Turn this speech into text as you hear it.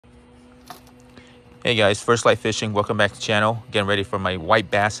Hey guys, First Light Fishing, welcome back to the channel. Getting ready for my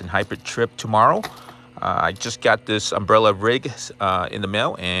white bass and hybrid trip tomorrow. I just got this umbrella rig in the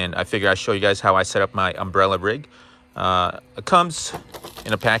mail, and I figured I'd show you guys how I set up my umbrella rig. It comes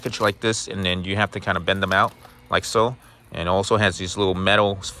in a package like this, and then you have to kind of bend them out like so. And it also has this little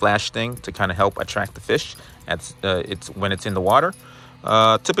metal flash thing to kind of help attract the fish when it's in the water.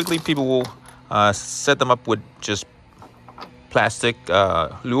 Typically people will set them up with just plastic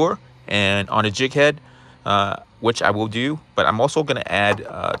lure and on a jig head, which I will do, but I'm also going to add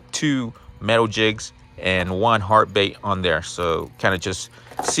 2 metal jigs and 1 hard bait on there, so kind of just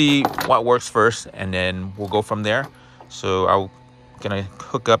see what works first, and then we'll go from there. So I'm gonna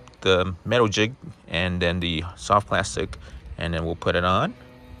hook up the metal jig and then the soft plastic, and then we'll put it on.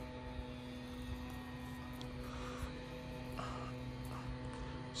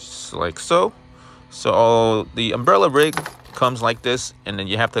 Just like so. So the umbrella rig comes like this, and then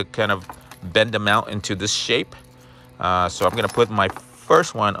you have to kind of bend them out into this shape. So I'm going to put my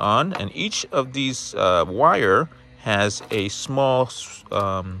first one on, and each of these wire has a small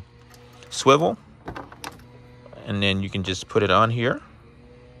swivel, and then you can just put it on here.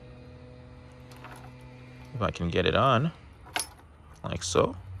 If I can get it on like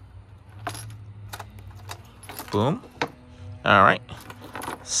so. Boom. All right,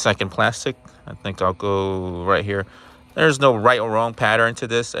 second plastic, I think I'll go right here. There's no right or wrong pattern to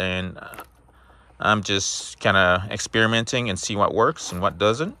this, and I'm just kind of experimenting and see what works and what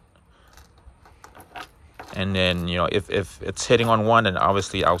doesn't. And then, you know, if it's hitting on one, then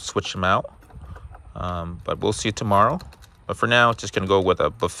obviously I'll switch them out. But we'll see tomorrow. But for now, just gonna go with a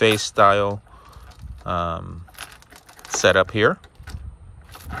buffet style setup here.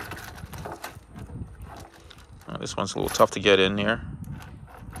 This one's a little tough to get in here.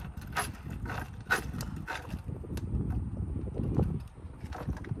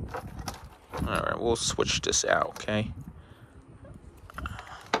 All right, we'll switch this out, okay?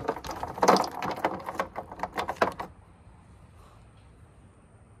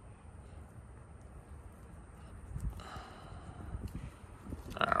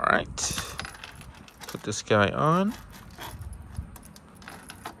 All right, put this guy on.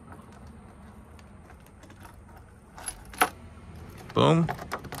 Boom.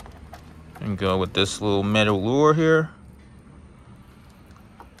 And go with this little metal lure here.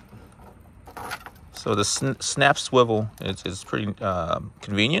 So the snap swivel is pretty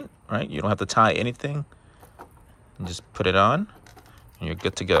convenient, right? You don't have to tie anything. And just put it on, and you're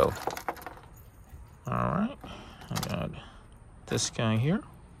good to go. All right, I got this guy here.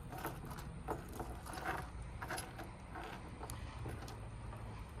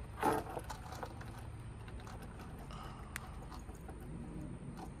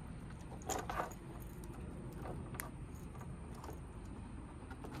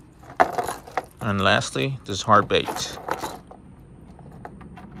 And lastly, this hard bait.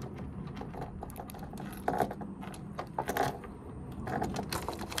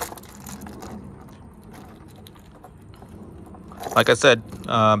 Like I said,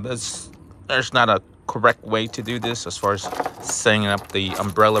 there's not a correct way to do this as far as setting up the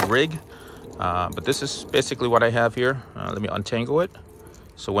umbrella rig. But this is basically what I have here. Let me untangle it.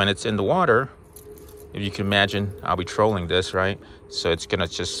 So when it's in the water, if you can imagine, I'll be trolling this, right? So it's gonna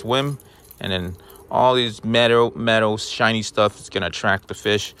just swim, and then all these metal shiny stuff is gonna attract the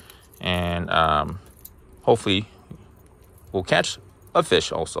fish, and hopefully we'll catch a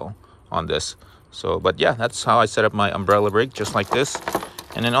fish also on this. So, but yeah, that's how I set up my umbrella rig, just like this.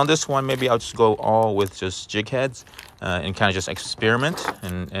 And then on this one, maybe I'll just go all with just jig heads and kind of just experiment.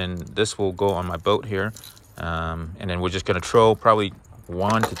 And this will go on my boat here, and then we're just gonna troll probably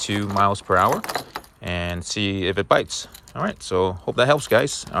 1 to 2 miles per hour and see if it bites. All right, so hope that helps,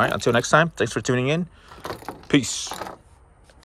 guys. All right, until next time, thanks for tuning in. Peace.